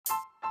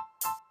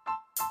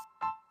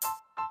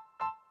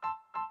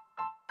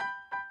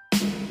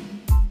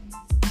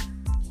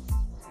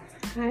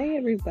Hi,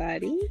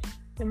 everybody,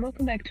 and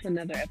welcome back to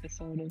another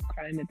episode of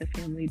Crime at the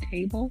Family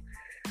Table.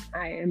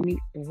 I am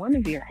one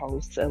of your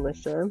hosts,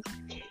 Alyssa.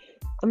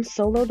 I'm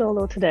solo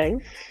dolo today.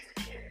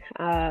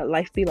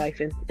 Life be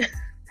lifing.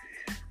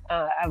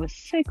 I was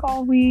sick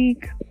all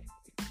week.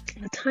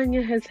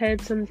 Tanya has had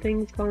some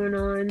things going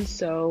on,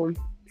 so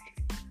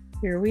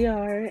here we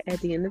are at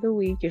the end of the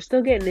week. You're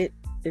still getting it.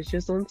 It's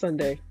just on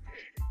Sunday.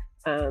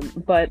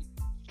 But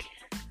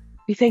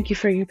we thank you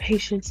for your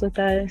patience with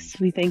us.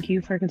 We thank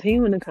you for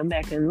continuing to come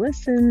back and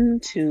listen,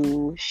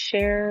 to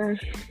share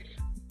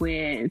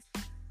with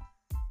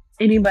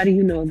anybody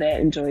you know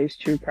that enjoys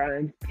true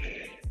crime.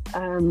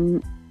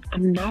 I'm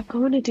not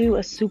going to do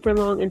a super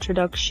long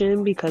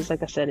introduction because,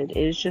 like I said, it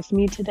is just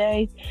me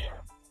today.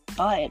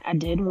 But I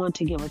did want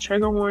to give a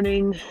trigger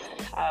warning.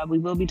 We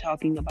will be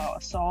talking about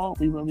assault.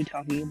 We will be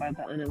talking about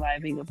the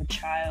unaliving of a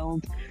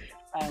child.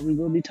 We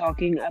will be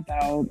talking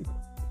about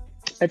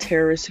a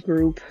terrorist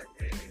group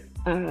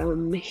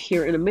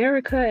here in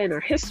America and our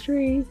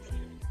history.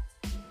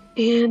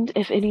 And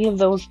if any of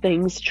those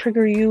things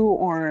trigger you,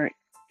 or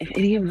if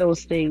any of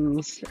those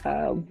things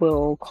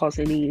will cause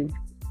any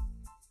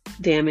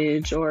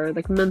damage or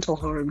like mental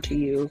harm to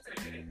you,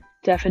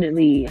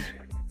 definitely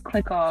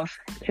click off,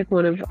 pick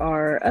one of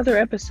our other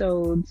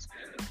episodes,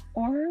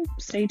 or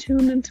stay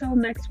tuned until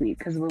next week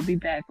because we'll be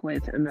back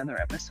with another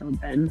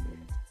episode then.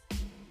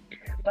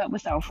 But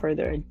without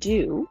further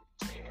ado,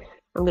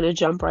 I'm going to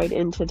jump right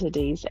into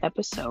today's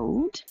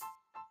episode.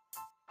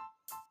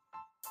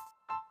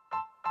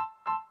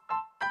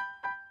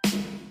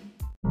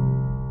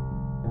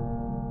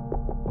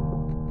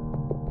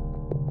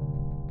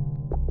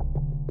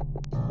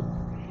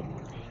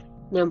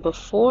 Now,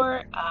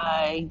 before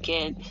I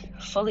get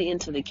fully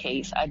into the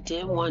case, I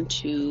did want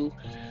to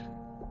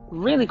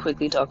really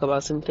quickly talk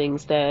about some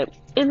things that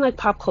in like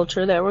pop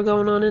culture that were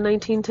going on in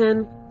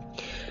 1910.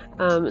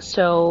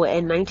 So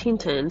in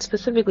 1910,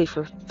 specifically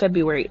for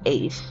February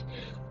 8th,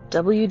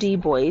 W.D.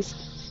 Boyce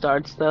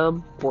starts the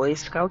Boy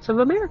Scouts of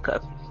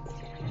America.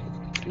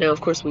 Now,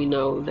 of course, we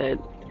know that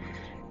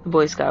the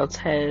Boy Scouts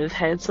have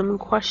had some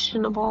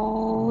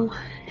questionable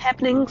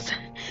happenings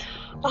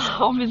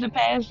over the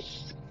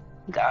past,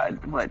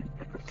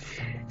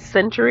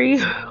 century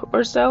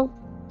or so.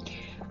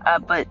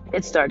 But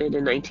it started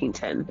in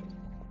 1910.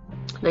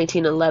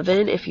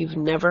 1911, if you've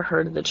never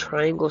heard of the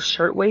Triangle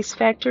Shirtwaist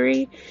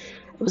Factory,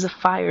 it was a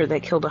fire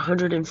that killed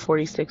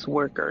 146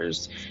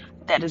 workers.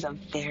 That is a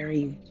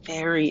very,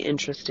 very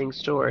interesting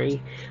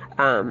story in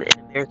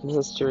American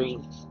history.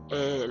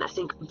 And I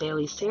think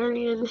Bailey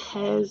Sarian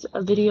has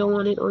a video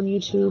on it on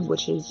YouTube,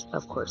 which is,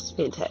 of course,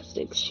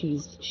 fantastic.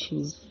 She's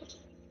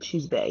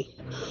bae.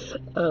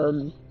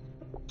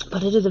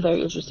 But it is a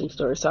very interesting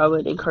story, so I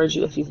would encourage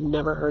you, if you've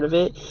never heard of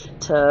it,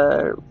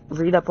 to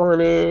read up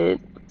on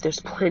it. There's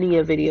plenty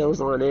of videos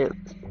on it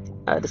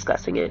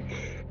discussing it.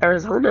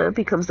 Arizona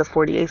becomes the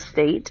 48th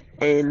state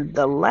and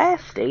the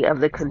last state of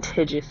the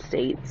contiguous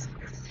states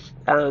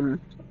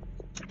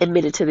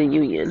admitted to the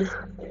Union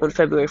on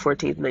February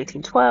 14th,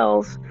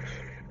 1912.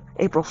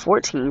 April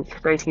 14th,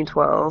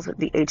 1912,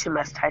 the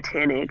HMS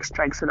Titanic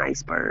strikes an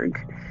iceberg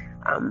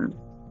and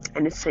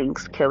it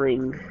sinks,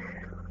 killing,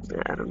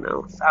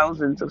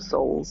 thousands of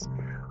souls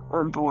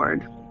on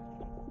board.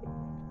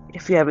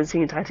 If you haven't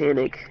seen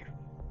Titanic,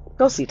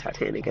 go see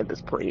Titanic at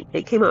this point.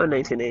 It came out in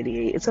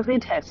 1988. It's a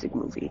fantastic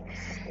movie.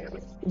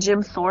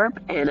 Jim Thorpe,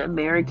 an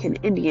American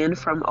Indian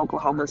from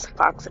Oklahoma's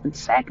Fox and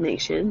Sac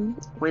Nation,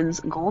 wins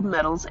gold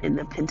medals in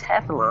the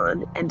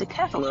pentathlon and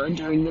decathlon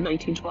during the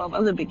 1912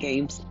 Olympic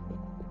Games.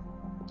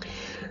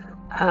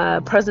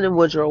 President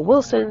Woodrow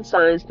Wilson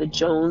signs the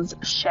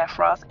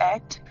Jones-Shafroth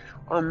Act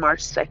on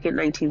March 2nd,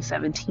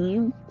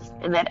 1917,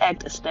 and that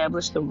act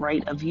established the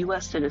right of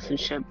U.S.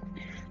 citizenship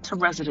to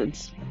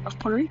residents of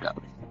Puerto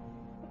Rico.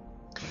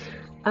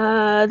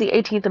 The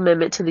 18th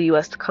Amendment to the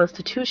U.S.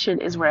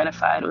 Constitution is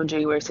ratified on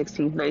January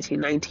 16,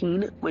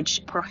 1919,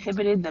 which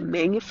prohibited the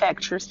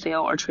manufacture,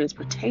 sale, or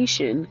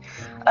transportation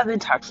of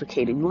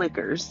intoxicating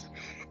liquors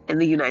in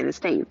the United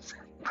States.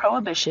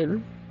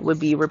 Prohibition would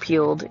be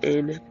repealed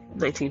in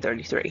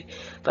 1933,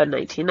 but in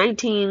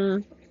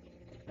 1919,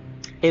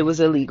 it was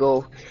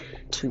illegal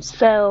to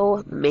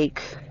sell,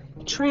 make,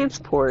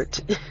 transport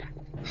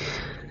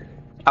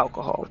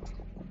alcohol,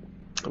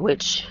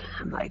 which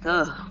I'm like,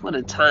 what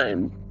a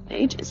time.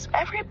 They just,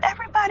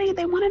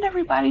 they wanted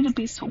everybody to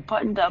be so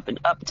buttoned up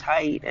and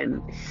uptight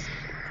and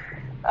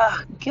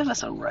give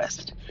us a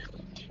rest.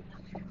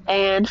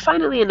 And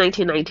finally, in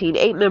 1919,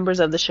 8 members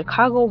of the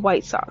Chicago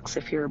White Sox,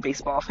 if you're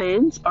baseball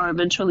fans, are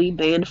eventually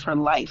banned for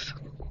life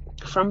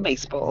from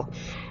baseball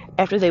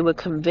after they were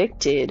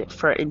convicted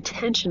for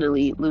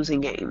intentionally losing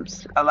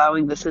games,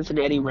 allowing the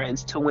Cincinnati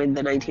Reds to win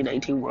the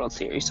 1919 World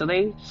Series. So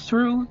they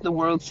threw the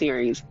World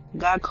Series,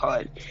 got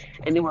caught,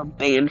 and they were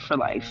banned for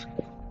life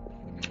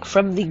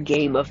from the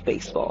game of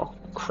baseball.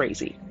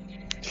 Crazy.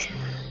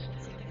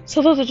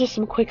 So those are just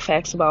some quick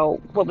facts about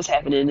what was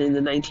happening in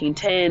the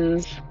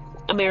 1910s.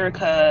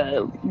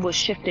 America was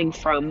shifting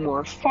from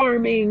more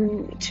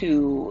farming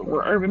to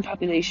more urban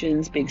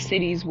populations. Big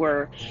cities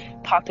were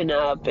popping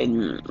up,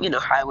 and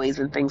highways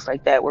and things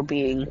like that were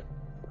being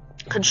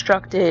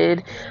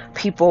constructed.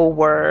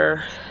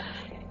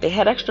 They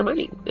had extra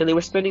money, and they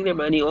were spending their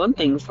money on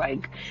things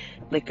like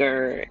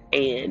liquor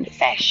and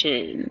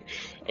fashion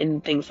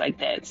and things like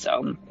that.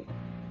 So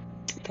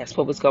that's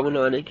what was going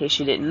on, in case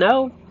you didn't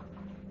know.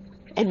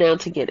 And now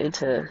to get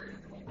into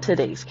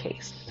today's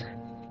case.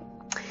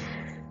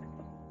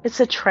 It's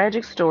a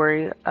tragic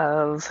story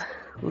of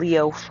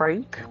Leo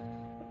Frank,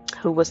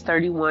 who was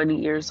 31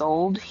 years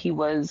old. He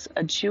was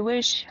a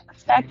Jewish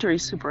factory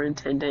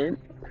superintendent.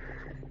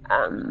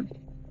 And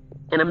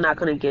I'm not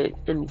going to get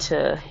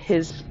into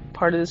his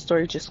part of the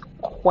story just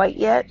quite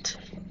yet,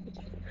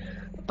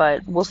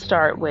 but we'll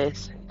start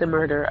with the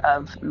murder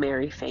of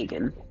Mary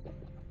Fagan.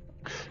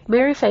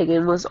 Mary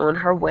Fagan was on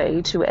her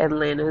way to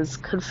Atlanta's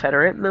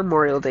Confederate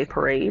Memorial Day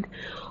Parade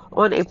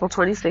on April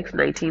 26,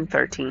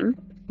 1913,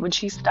 when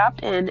she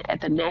stopped in at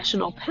the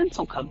National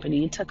Pencil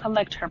Company to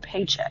collect her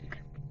paycheck.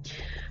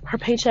 Her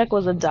paycheck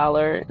was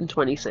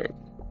 $1.20.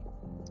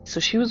 So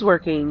she was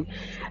working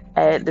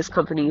at this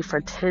company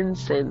for 10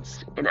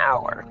 cents an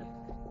hour.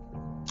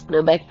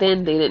 Now, back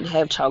then, they didn't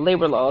have child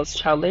labor laws.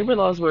 Child labor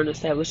laws weren't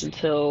established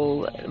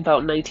until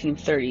about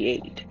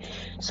 1938.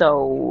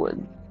 So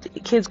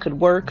kids could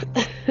work,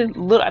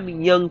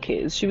 young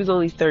kids. She was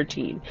only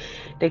 13.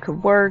 They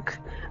could work.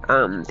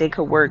 They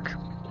could work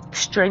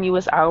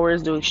strenuous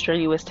hours doing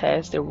strenuous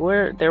tasks. There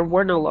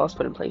were no laws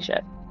put in place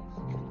yet.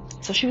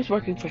 So she was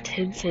working for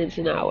 10 cents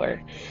an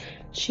hour.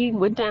 She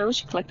went down,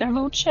 she collected her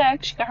little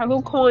check, she got her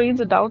little coins,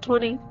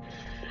 $1.20.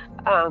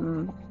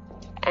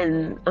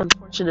 And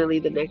unfortunately,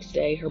 the next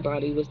day, her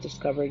body was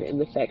discovered in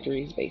the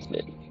factory's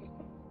basement.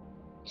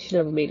 She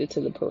never made it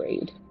to the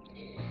parade.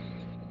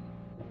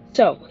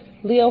 So,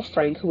 Leo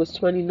Frank, who was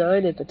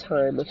 29 at the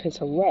time of his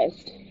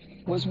arrest,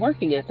 was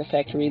working at the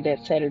factory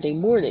that Saturday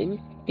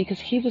morning because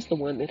he was the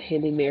one that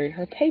handed Mary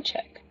her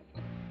paycheck.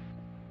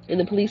 And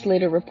the police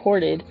later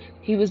reported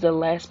he was the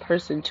last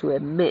person to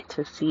admit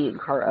to seeing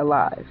her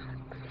alive.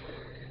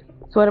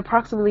 So at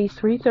approximately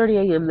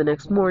 3:30 a.m. the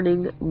next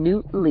morning,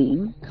 Newt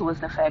Lee, who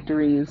was the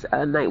factory's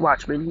night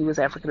watchman, he was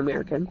African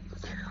American,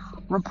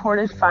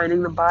 reported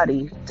finding the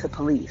body to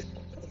police.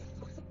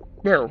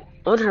 Now,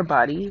 on her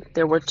body,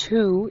 there were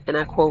 2, and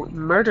I quote,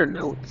 murder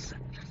notes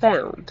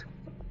found.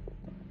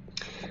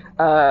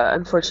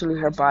 Unfortunately,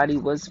 her body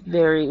was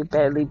very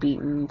badly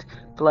beaten,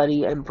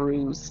 bloody, and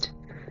bruised.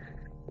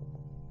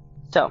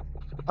 So,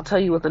 I'll tell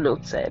you what the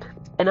note said.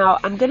 And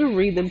I'm going to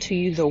read them to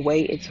you the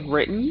way it's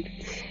written.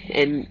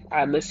 And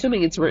I'm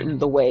assuming it's written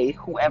the way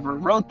whoever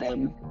wrote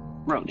them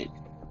wrote it.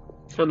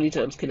 How many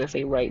times can I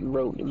say write and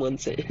wrote in one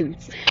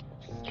sentence?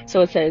 So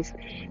it says,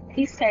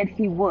 he said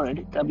he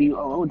would,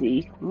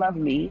 W-O-O-D, love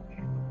me,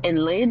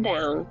 and laying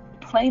down,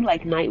 play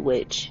like Night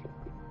Witch,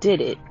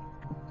 did it.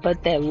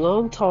 But that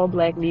long, tall,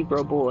 black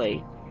Negro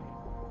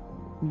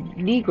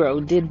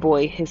did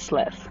boy his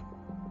sleff.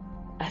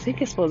 I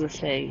think it's supposed to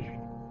say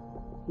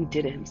he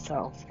did it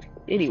himself.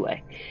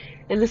 Anyway,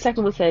 and the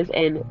second one says,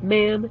 and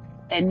ma'am,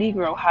 that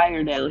Negro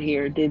higher down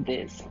here did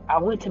this. I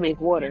went to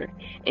make water,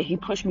 and he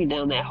pushed me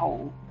down that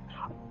hole.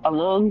 A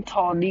long,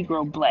 tall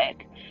Negro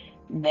black.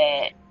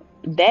 That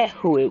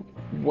who it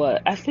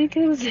was. I think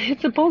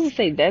it's supposed to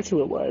say that's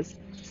who it was.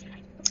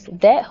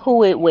 That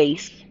who it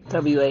waste,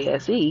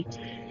 W-A-S-E.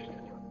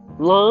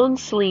 Long,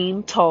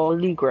 slim, tall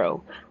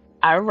Negro.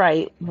 I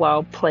write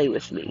while play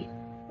with me.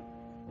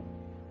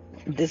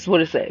 This is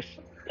what it says.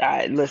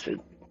 Listen.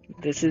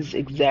 This is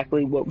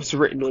exactly what was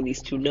written on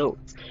these 2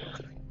 notes.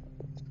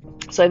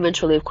 So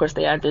eventually, of course,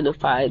 they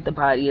identified the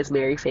body as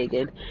Mary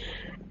Fagan.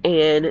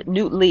 And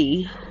Newt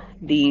Lee,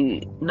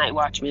 the night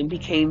watchman,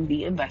 became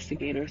the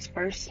investigator's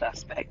first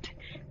suspect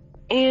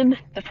and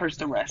the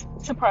first arrest.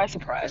 Surprise,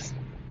 surprise.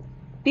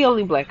 The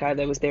only black guy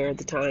that was there at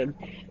the time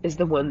is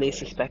the one they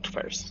suspect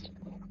first.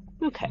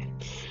 Okay.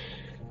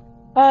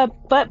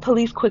 But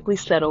police quickly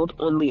settled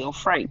on Leo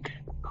Frank,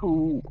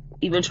 who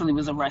eventually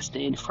was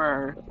arrested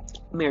for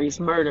Mary's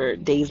murder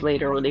days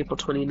later on April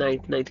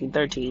 29th,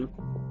 1913,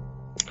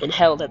 and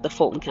held at the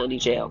Fulton County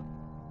Jail.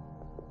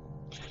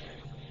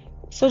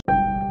 So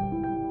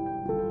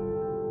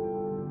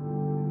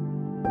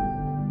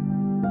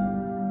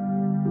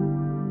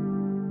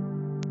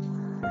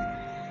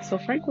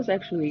Frank was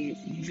actually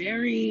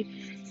very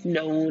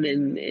known,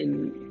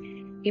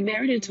 and he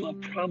married into a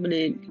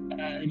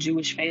prominent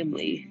Jewish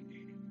family.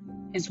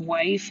 His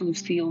wife,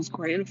 Lucille's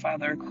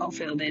grandfather,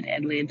 co-founded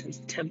Atlanta's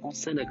Temple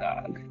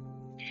Synagogue,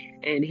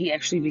 and he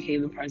actually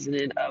became the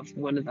president of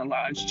one of the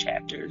lodge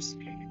chapters.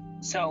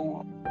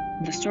 So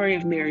the story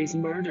of Mary's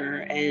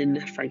murder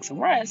and Frank's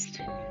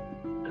arrest,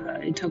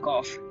 it took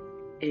off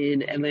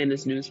in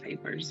Atlanta's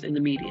newspapers and the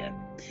media.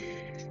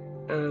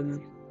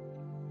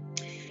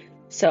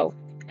 So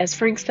as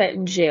Frank sat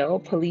in jail,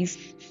 police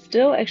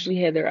still actually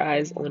had their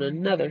eyes on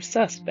another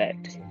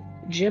suspect,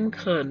 Jim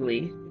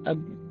Conley,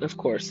 of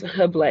course,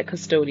 a black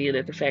custodian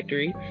at the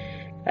factory.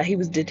 He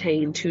was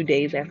detained 2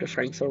 days after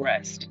Frank's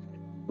arrest.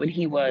 when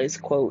he was,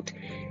 quote,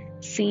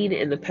 seen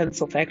in the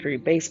pencil factory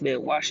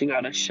basement washing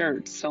out a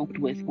shirt soaked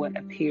with what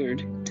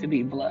appeared to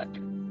be blood.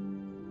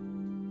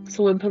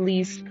 So when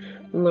police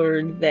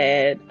learned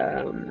that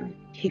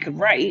he could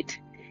write,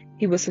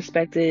 he was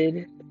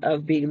suspected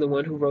of being the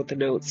one who wrote the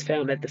notes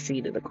found at the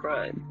scene of the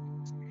crime.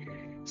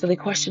 So they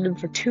questioned him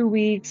for 2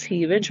 weeks.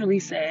 He eventually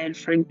said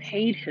Frank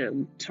paid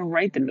him to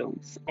write the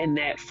notes and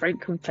that Frank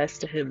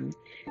confessed to him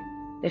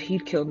that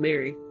he'd killed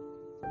Mary.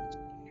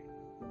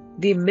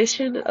 The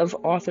admission of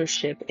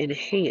authorship in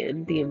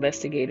hand, the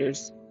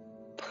investigators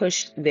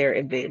pushed their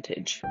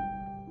advantage.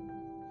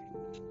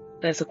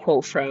 That's a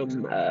quote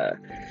from a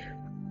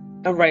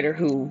writer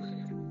who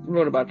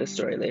wrote about this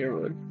story later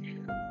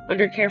on.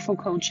 Under careful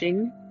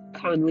coaching,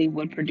 Conley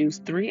would produce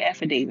 3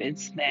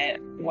 affidavits that,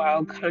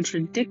 while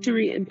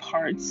contradictory in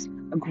parts,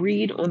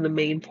 agreed on the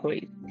main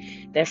point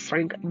that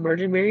Frank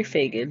murdered Mary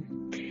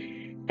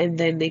Fagan, and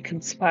then they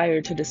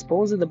conspired to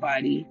dispose of the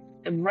body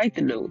and write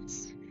the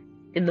notes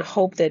in the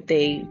hope that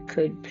they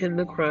could pin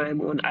the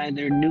crime on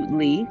either Newt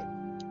Lee,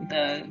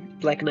 the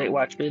Black Night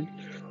Watchman,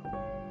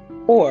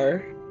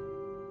 or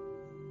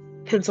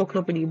pencil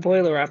company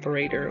boiler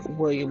operator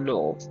William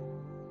Knoll,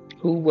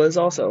 who was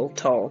also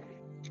tall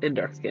and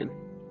dark-skinned.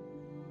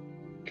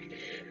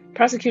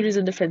 Prosecutors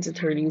and defense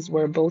attorneys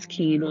were both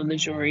keen on the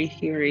jury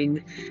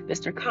hearing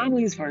Mr.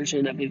 Conley's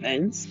version of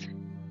events.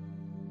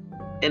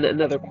 And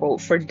another quote,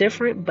 for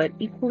different but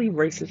equally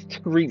racist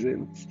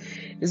reasons.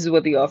 This is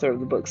what the author of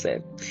the book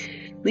said.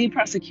 Lead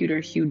prosecutor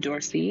Hugh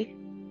Dorsey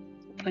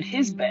put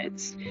his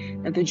bets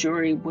that the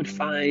jury would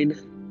find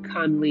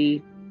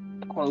Conley,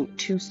 quote,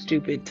 too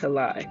stupid to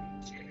lie.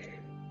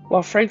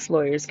 While Frank's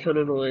lawyers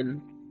counted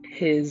on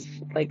his,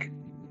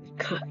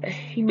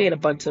 he made a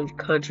bunch of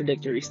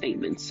contradictory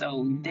statements,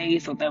 so they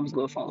thought that was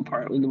going to fall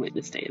apart on the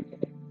witness stand.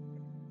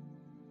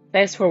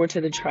 Fast forward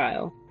to the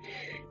trial.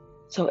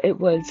 So it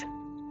was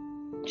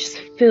just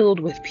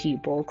filled with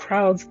people.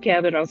 Crowds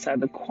gathered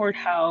outside the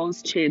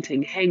courthouse,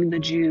 chanting, "Hang the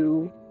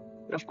Jew."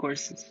 Of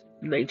course, it's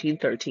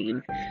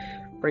 1913.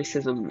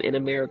 Racism in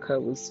America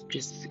was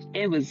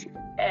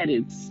at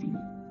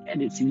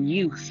its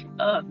youth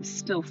up,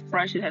 still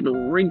fresh. It had no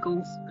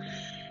wrinkles.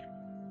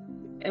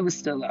 It was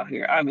still out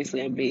here.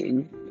 Obviously, I'm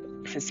being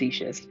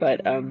facetious,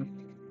 but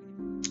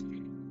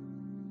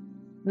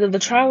the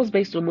trial was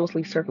based on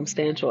mostly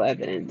circumstantial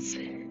evidence,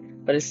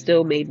 but it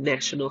still made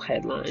national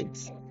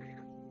headlines.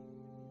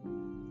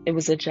 It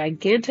was a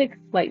gigantic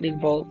lightning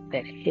bolt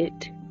that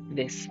hit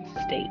this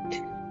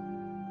state,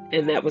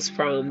 and that was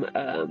from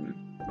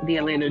the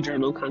Atlanta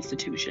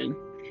Journal-Constitution.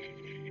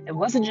 It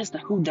wasn't just a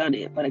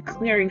whodunit, but a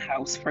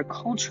clearinghouse for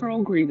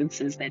cultural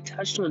grievances that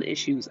touched on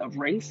issues of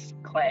race,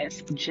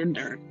 class,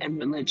 gender, and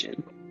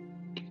religion.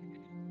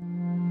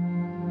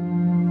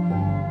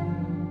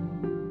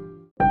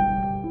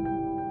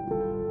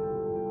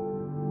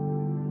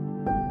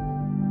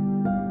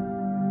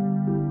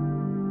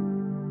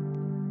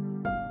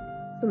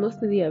 So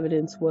most of the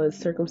evidence was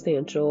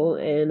circumstantial,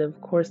 and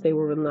of course they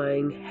were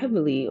relying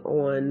heavily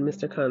on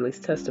Mr. Conley's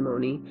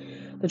testimony.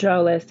 The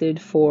trial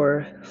lasted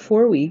for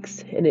 4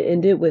 weeks, and it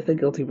ended with a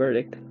guilty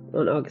verdict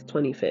on August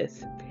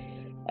 25th,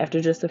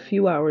 after just a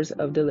few hours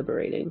of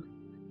deliberating.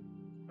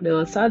 Now,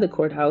 outside the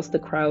courthouse, the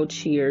crowd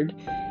cheered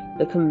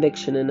the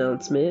conviction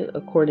announcement.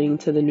 According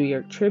to the New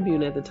York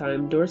Tribune at the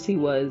time, Dorsey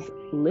was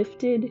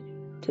lifted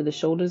to the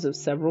shoulders of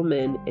several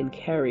men and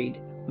carried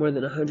more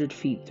than 100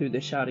 feet through the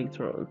shouting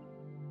throng.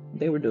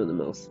 They were doing the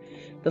most.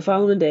 The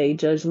following day,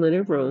 Judge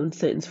Leonard Roan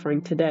sentenced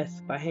Frank to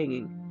death by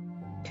hanging.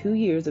 2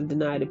 years of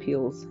denied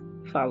appeals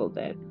followed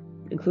that,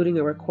 including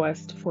a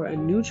request for a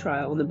new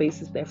trial on the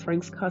basis that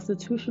Frank's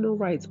constitutional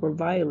rights were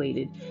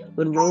violated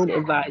when Roan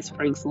advised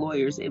Frank's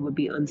lawyers it would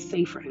be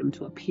unsafe for him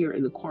to appear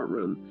in the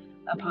courtroom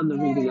upon the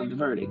reading of the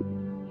verdict.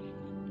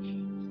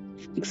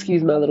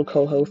 Excuse my little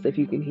co-host if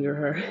you can hear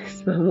her.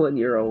 It's my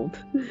 1-year-old.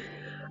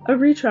 A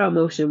retrial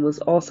motion was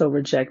also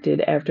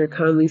rejected after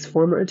Conley's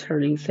former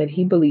attorney said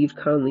he believed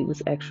Conley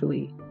was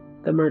actually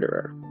the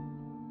murderer,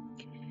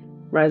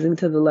 rising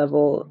to the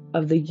level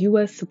of the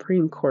U.S.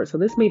 Supreme Court. So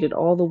this made it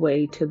all the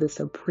way to the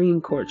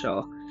Supreme Court,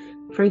 y'all.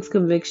 Frank's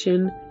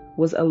conviction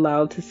was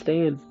allowed to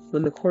stand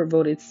when the court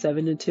voted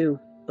 7-2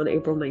 on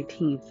April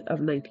 19th of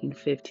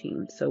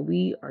 1915. So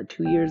we are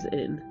 2 years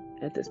in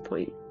at this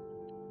point,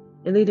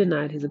 and they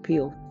denied his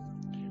appeal.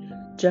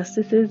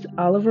 Justices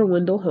Oliver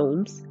Wendell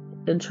Holmes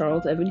and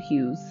Charles Evan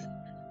Hughes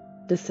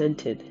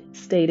dissented,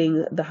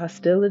 stating the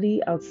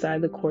hostility outside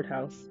the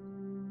courthouse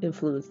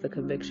influenced the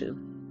conviction.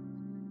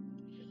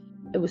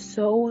 It was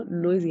so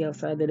noisy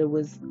outside that it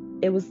was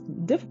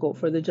difficult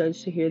for the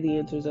judge to hear the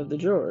answers of the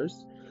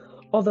jurors,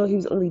 although he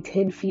was only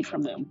 10 feet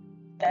from them.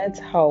 That's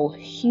how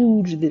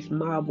huge this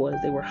mob was.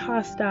 They were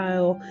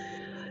hostile.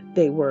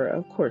 They were,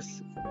 of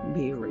course,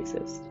 being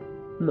racist,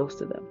 most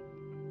of them.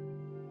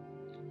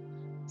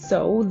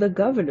 So the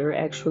governor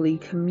actually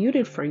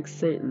commuted Frank's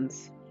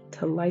sentence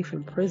to life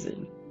in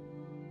prison.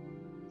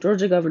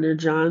 Georgia Governor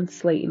John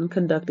Slayton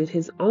conducted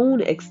his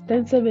own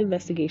extensive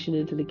investigation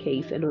into the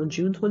case, and on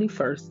June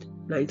 21st,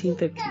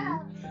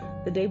 1915,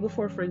 The day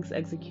before Frank's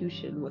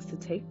execution was to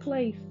take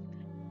place,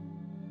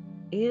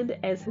 and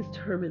as his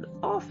term in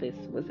office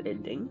was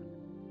ending,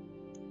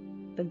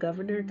 the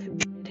governor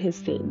commuted his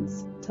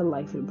sentence to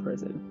life in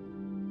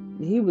prison.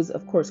 He was,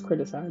 of course,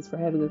 criticized for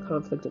having a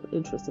conflict of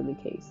interest in the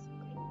case.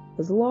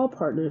 His law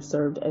partner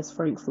served as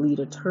Frank's lead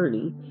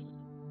attorney,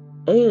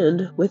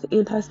 and with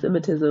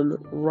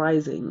anti-Semitism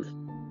rising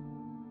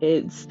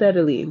and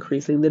steadily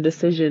increasing, the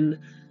decision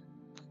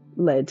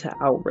led to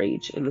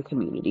outrage in the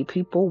community.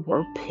 People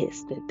were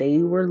pissed that they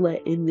were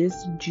letting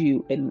this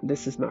Jew, and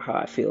this is not how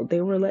I feel, they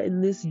were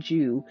letting this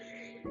Jew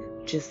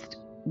just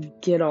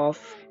get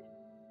off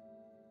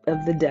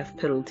of the death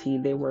penalty.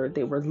 They were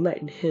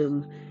letting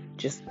him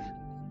just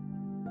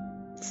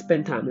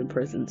spend time in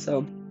prison.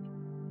 So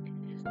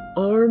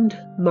armed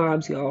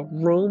mobs, y'all,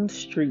 roamed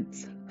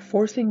streets,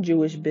 forcing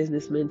Jewish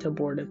businessmen to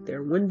board up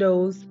their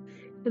windows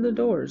and the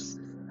doors.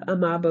 A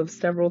mob of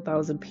several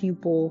thousand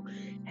people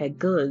had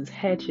guns,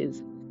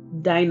 hatchets,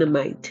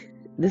 dynamite.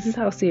 This is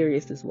how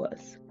serious this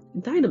was.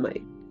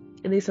 Dynamite.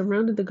 And they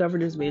surrounded the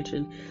governor's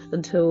mansion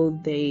until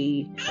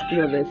the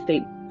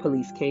state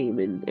police came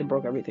and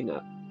broke everything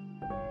up.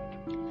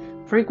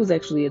 Frank was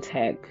actually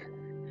attacked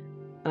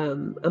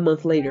a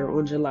month later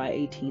on July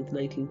 18th,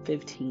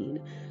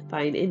 1915,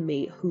 by an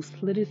inmate who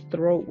slit his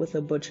throat with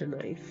a butcher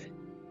knife.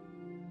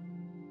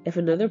 If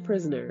another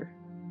prisoner,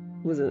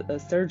 who was a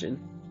surgeon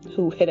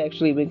who had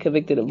actually been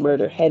convicted of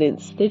murder,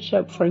 hadn't stitched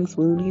up Frank's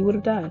wound, he would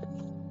have died.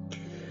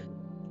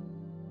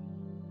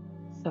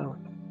 So,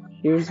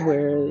 here's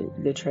where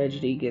the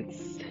tragedy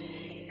gets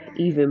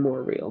even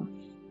more real.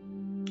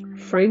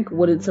 Frank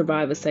wouldn't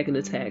survive a second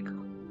attack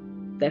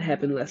that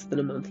happened less than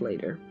a month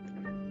later.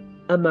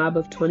 A mob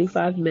of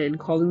 25 men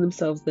calling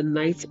themselves the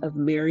Knights of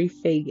Mary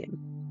Phagan.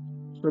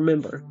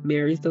 Remember,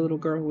 Mary's the little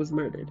girl who was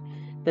murdered.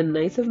 The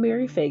Knights of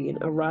Mary Phagan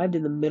arrived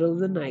in the middle of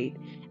the night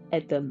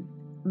at the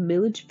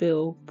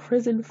Milledgeville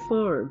prison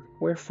farm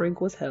where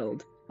Frank was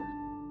held.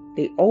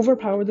 They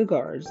overpowered the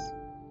guards.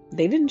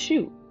 They didn't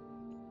shoot.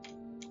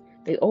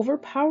 They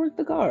overpowered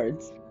the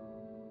guards.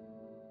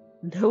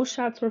 No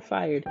shots were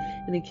fired,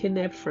 and they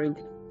kidnapped Frank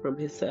from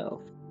his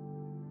cell.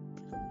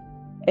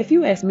 If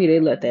you ask me, they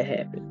let that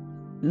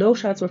happen. No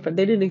shots were fired.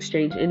 They didn't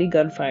exchange any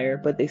gunfire,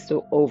 but they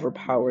still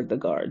overpowered the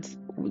guards.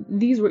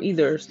 These were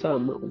either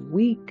some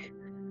weak,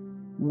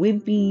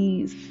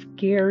 wimpy,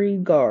 scary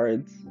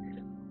guards,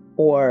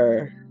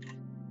 or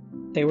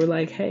they were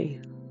like, hey,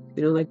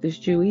 we don't like this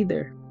Jew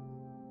either.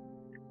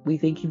 We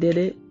think he did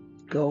it.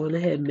 Go on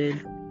ahead,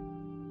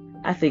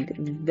 man. I think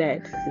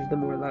that is the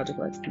more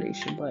logical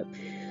explanation, but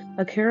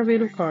a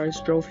caravan of cars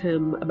drove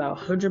him about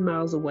 100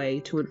 miles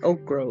away to an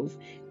oak grove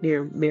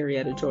near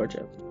Marietta,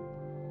 Georgia,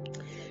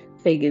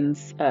 Mary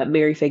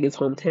Phagan's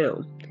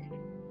hometown.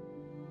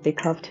 They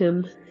cuffed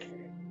him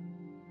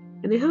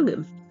and they hung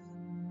him.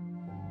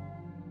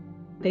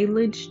 They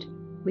lynched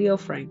Leo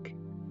Frank.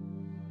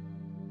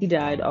 He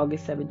died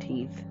August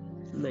 17th,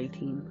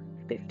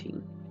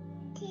 1915.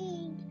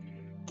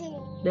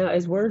 Now,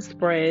 as word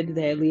spread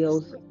that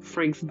Leo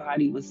Frank's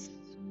body was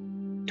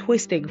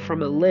twisting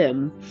from a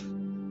limb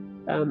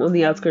on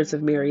the outskirts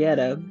of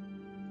Marietta,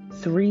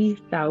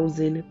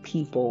 3,000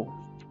 people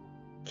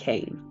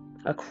came.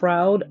 A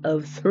crowd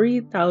of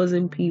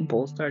 3,000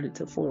 people started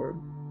to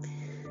form.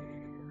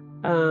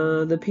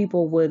 The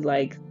people would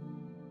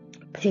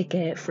pick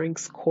at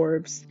Frank's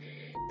corpse.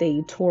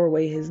 They tore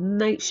away his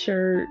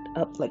nightshirt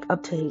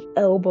up to his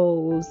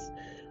elbows.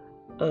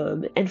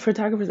 And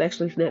photographers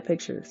actually snapped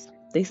pictures.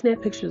 They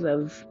snapped pictures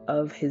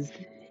of his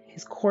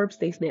corpse.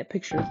 They snapped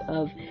pictures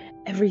of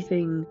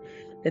everything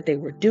that they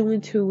were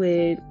doing to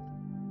it.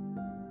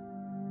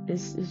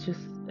 It's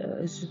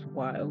just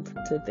wild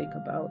to think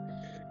about.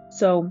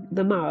 So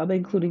the mob,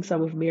 including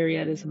some of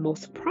Marietta's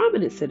most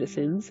prominent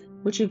citizens,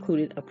 which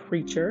included a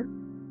preacher,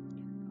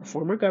 a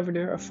former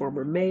governor, a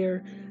former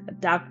mayor, a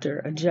doctor,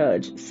 a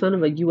judge, son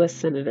of a U.S.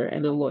 senator,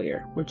 and a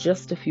lawyer, were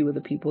just a few of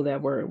the people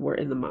that were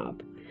in the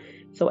mob.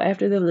 So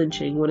after the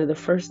lynching, one of the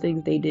first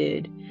things they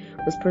did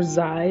was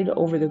preside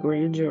over the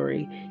grand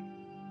jury,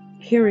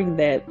 hearing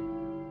that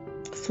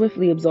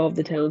swiftly absolved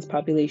the town's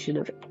population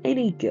of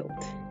any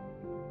guilt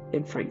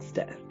in Frank's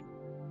death.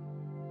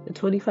 The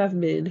 25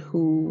 men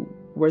who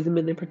were the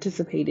men that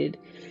participated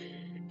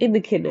in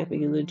the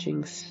kidnapping and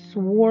lynching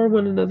swore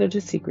one another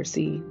to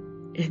secrecy,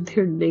 and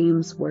their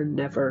names were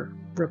never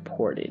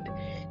reported.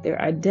 Their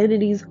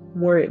identities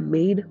weren't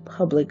made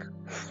public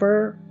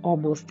for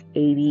almost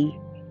 80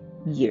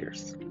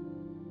 years.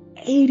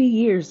 80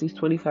 years, these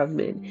 25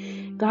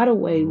 men got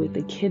away with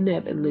the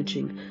kidnap and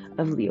lynching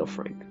of Leo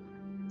Frank.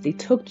 They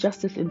took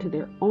justice into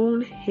their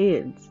own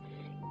hands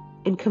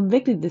and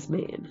convicted this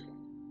man.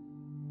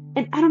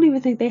 And I don't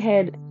even think they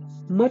had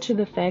much of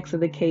the facts of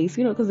the case,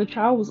 because the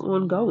trial was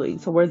ongoing.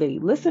 So were they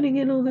listening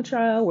in on the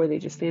trial? Were they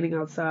just standing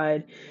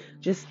outside,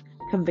 just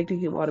convicting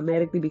him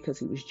automatically because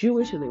he was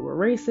Jewish and they were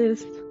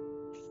racist?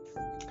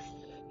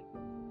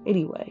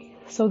 Anyway,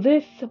 so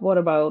this brought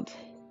about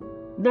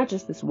not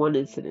just this one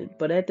incident,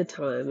 but at the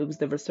time it was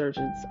the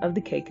resurgence of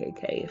the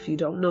KKK. If you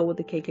don't know what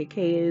the KKK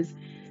is,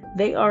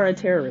 they are a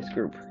terrorist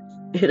group.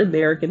 in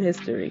American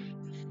history.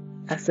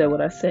 I said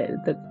what I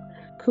said. The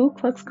Ku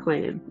Klux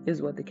Klan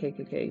is what the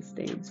KKK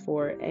stands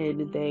for,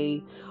 and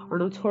they are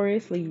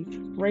notoriously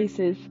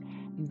racist.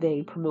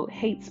 They promote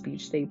hate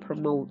speech. They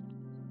promote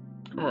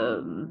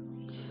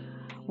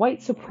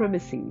white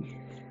supremacy.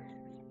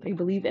 They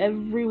believe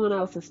everyone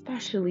else,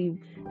 especially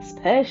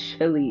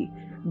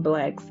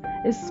blacks,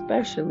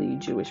 especially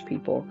Jewish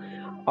people,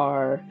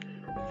 are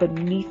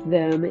beneath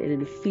them and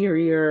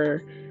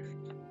inferior.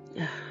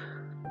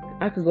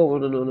 I could go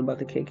on and on about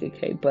the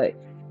KKK, but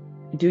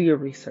do your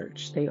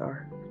research. They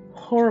are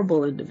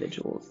horrible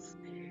individuals.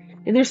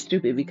 And they're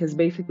stupid because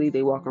basically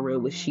they walk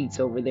around with sheets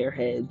over their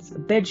heads,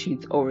 bed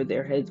sheets over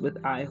their heads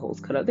with eye holes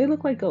cut out. They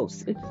look like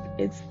ghosts.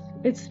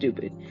 It's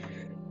stupid.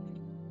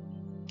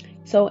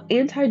 So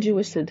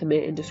anti-Jewish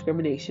sentiment and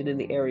discrimination in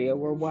the area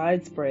were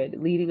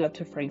widespread leading up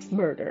to Frank's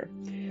murder,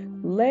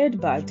 led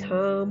by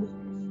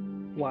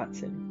Tom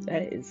Watson.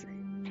 That is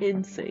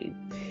insane.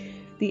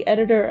 The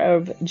editor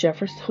of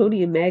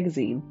Jeffersonian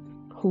magazine,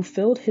 who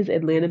filled his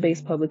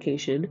Atlanta-based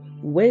publication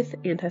with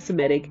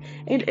anti-Semitic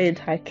and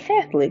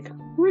anti-Catholic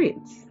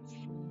rants.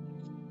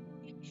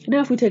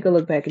 Now, if we take a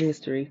look back in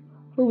history,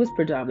 who was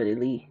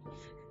predominantly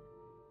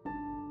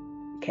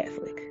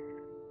Catholic?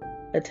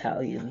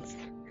 Italians,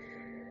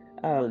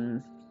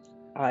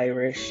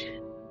 Irish,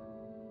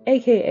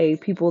 aka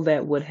people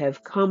that would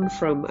have come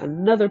from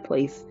another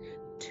place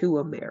to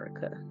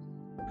America,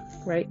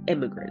 right?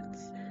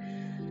 Immigrants.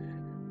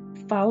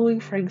 Following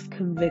Frank's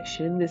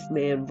conviction, this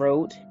man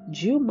wrote,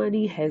 "Jew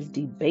money has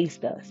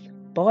debased us,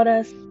 bought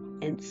us,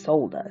 and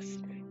sold us,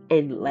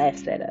 and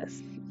laughs at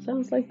us."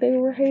 Sounds like they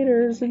were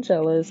haters and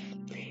jealous.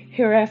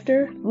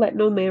 Hereafter, let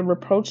no man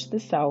reproach the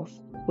South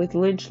with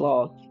lynch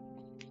law.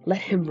 Let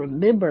him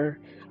remember,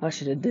 I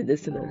should have did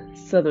this in a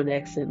southern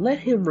accent, let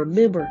him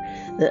remember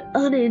the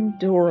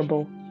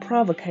unendurable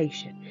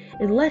provocation,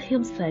 and let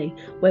him say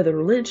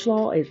whether lynch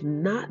law is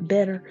not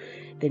better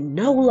than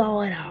no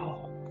law at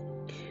all.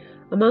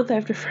 A month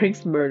after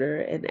Frank's murder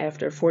and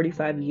after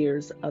 45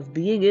 years of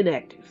being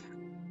inactive,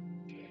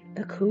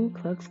 the Ku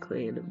Klux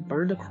Klan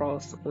burned a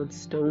cross on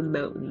Stone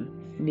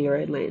Mountain near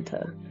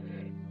Atlanta,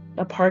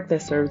 a park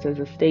that serves as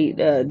a state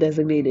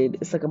designated,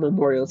 it's like a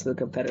memorial to the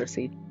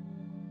Confederacy,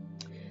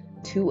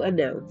 to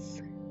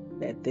announce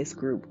that this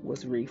group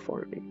was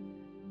reforming.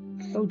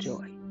 Oh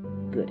joy,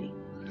 goody.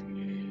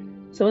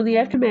 So in the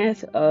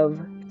aftermath of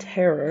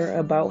terror,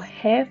 about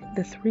half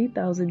the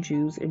 3,000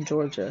 Jews in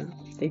Georgia,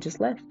 they just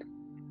left.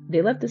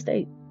 They left the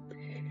state.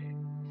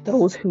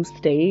 Those who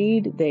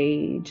stayed,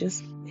 they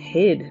just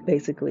hid,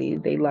 basically.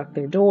 They locked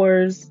their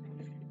doors,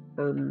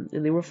 and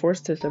they were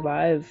forced to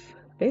survive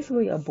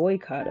basically a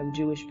boycott of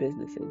Jewish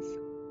businesses.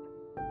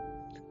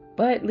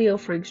 But Leo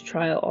Frank's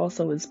trial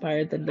also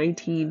inspired the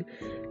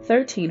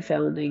 1913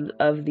 founding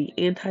of the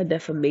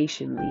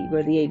Anti-Defamation League,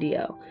 or the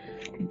ADL,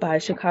 by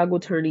Chicago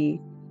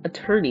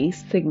attorney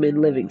Sigmund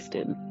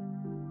Livingston.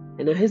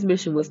 And his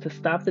mission was to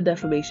stop the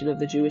defamation of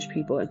the Jewish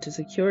people and to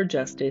secure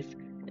justice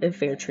and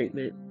fair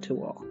treatment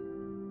to all.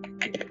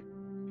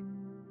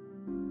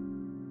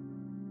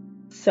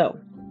 So,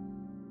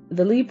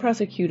 the lead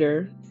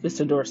prosecutor,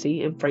 Mr.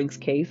 Dorsey, in Frank's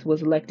case,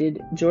 was elected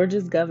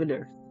Georgia's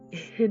governor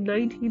in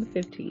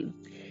 1915,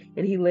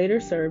 and he later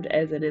served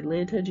as an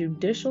Atlanta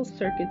Judicial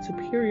Circuit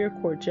Superior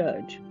Court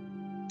judge.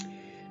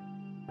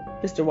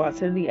 Mr.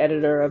 Watson, the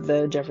editor of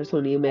the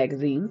Jeffersonian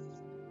magazine,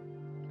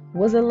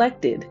 was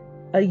elected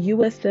a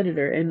U.S.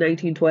 Senator in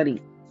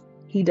 1920.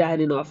 He died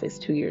in office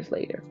 2 years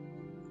later.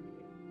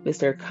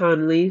 Mr.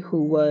 Conley,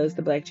 who was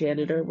the black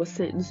janitor, was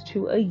sentenced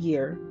to a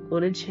year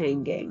on a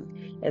chain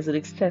gang as an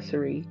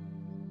accessory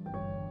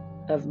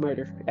of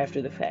murder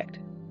after the fact.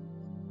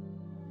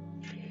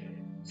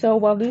 So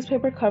while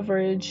newspaper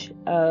coverage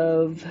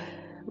of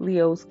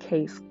Leo's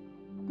case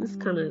is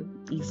kind of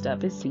eased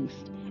up, it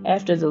ceased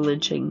after the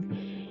lynching.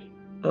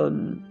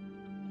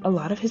 A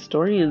lot of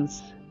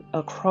historians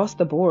across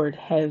the board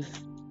have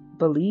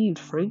believed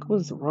Frank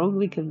was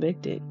wrongly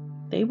convicted.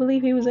 They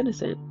believe he was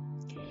innocent.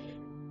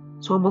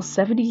 So almost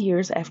 70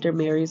 years after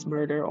Mary's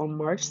murder on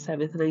March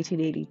 7th,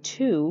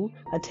 1982,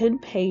 a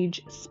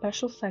 10-page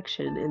special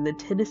section in the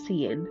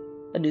Tennessean,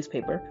 a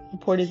newspaper,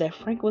 reported that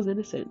Frank was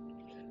innocent.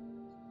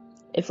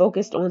 It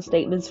focused on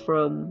statements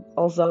from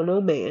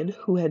Alzano Mann,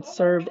 who had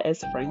served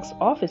as Frank's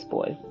office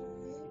boy.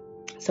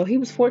 So he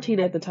was 14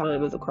 at the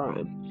time of the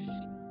crime.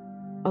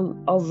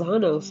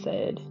 Alzano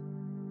said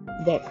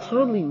that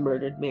Conley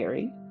murdered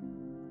Mary.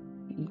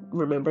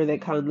 Remember that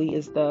Conley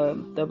is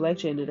the black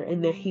janitor,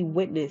 and that he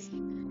witnessed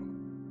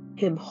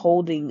him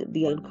holding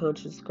the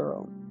unconscious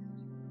girl.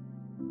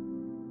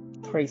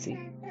 Crazy.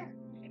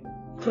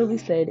 Conley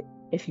said,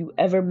 "If you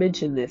ever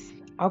mention this,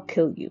 I'll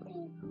kill you."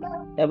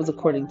 That was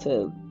according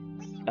to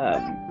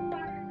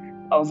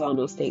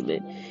Alzano's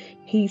statement.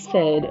 He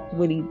said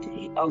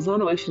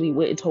Alzano actually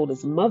went and told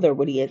his mother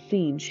what he had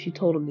seen, she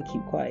told him to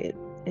keep quiet,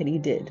 and he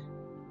did.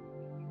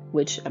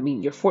 Which, I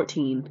mean, you're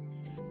 14.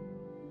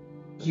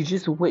 You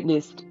just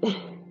witnessed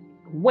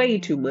way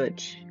too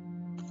much.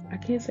 I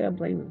can't say I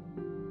blame him.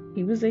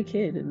 He was a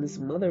kid, and his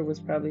mother was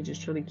probably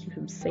just trying to keep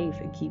him safe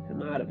and keep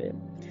him out of it.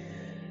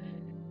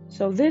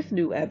 So this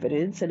new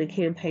evidence and a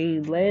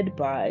campaign led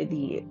by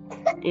the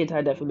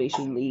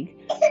Anti-Defamation League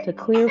to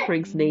clear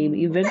Frank's name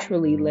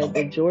eventually led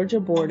the Georgia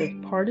Board of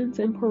Pardons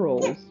and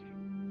Paroles.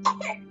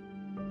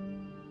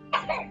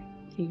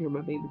 Can you hear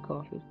my baby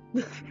coughing?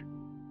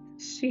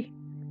 She's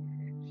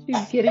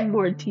getting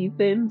more teeth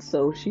in,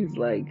 so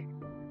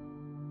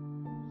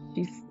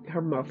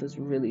her mouth is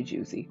really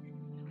juicy.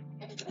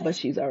 But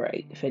she's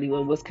alright. If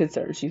anyone was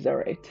concerned, she's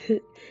alright.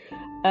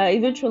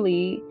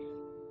 Eventually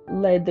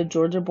led the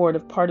Georgia Board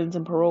of Pardons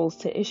and Paroles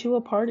to issue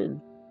a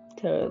pardon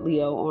to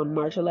Leo on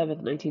March 11,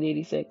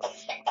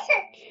 1986.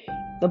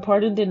 The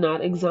pardon did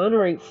not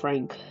exonerate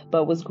Frank,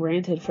 but was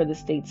granted for the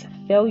state's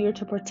failure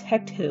to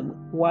protect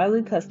him while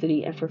in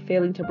custody and for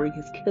failing to bring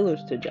his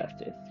killers to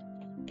justice.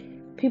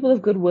 People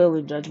of goodwill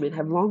and judgment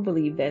have long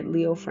believed that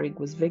Leo Frank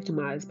was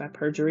victimized by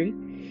perjury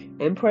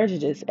and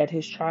prejudice at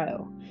his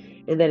trial,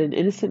 and that an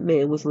innocent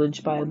man was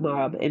lynched by a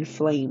mob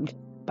inflamed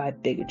by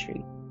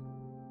bigotry.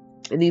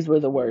 And these were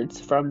the words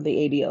from the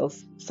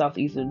ADL's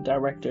Southeastern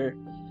Director,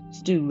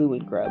 Stu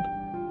Lewingrubb.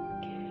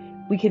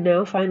 We can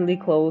now finally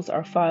close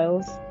our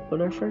files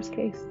on our first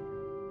case.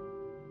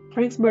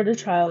 Frank's murder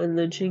trial and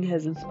lynching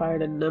has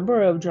inspired a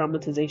number of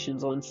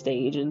dramatizations on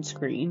stage and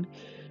screen,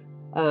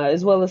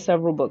 as well as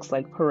several books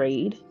like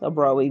Parade, a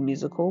Broadway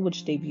musical,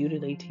 which debuted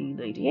in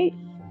 1998.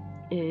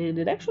 And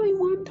it actually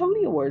won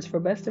Tony Awards for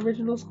Best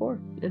Original Score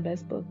and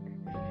Best Book.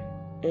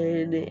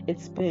 And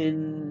it's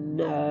been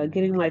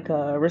getting like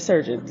a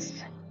resurgence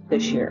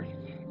this year.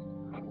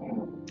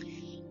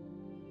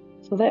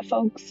 So that,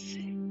 folks,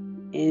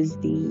 is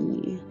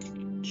the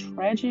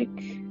tragic,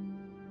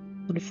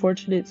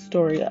 unfortunate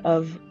story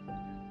of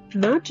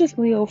not just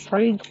Leo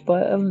Frank,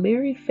 but of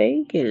Mary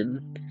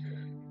Fagan.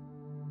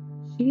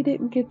 She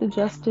didn't get the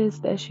justice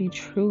that she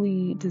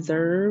truly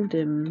deserved,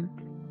 and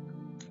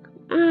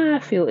I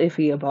feel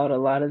iffy about a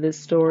lot of this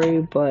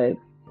story, but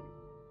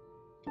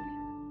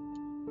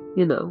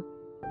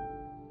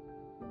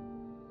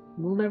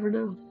we'll never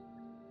know.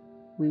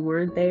 We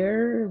weren't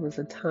there. It was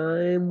a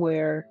time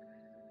where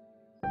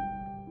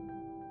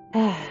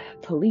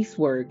police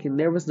work, and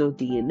there was no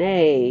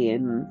DNA,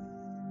 and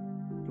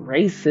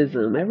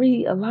racism,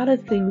 a lot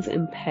of things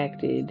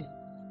impacted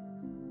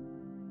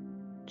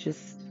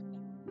just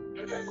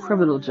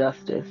criminal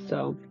justice.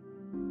 So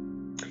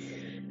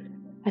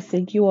I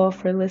thank you all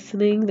for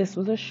listening. This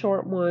was a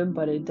short one,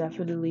 but it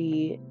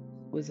definitely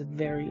was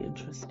very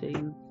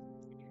interesting.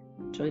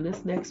 Join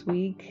us next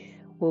week.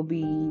 We'll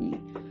be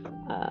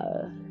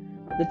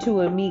the two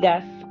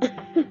amigas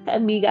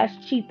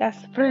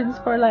chitas, friends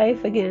for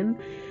life again.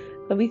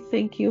 But we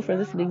thank you for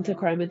listening to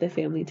Crime at the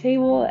Family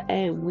Table,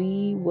 and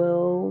we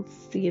will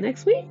see you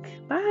next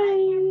week.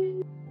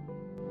 Bye.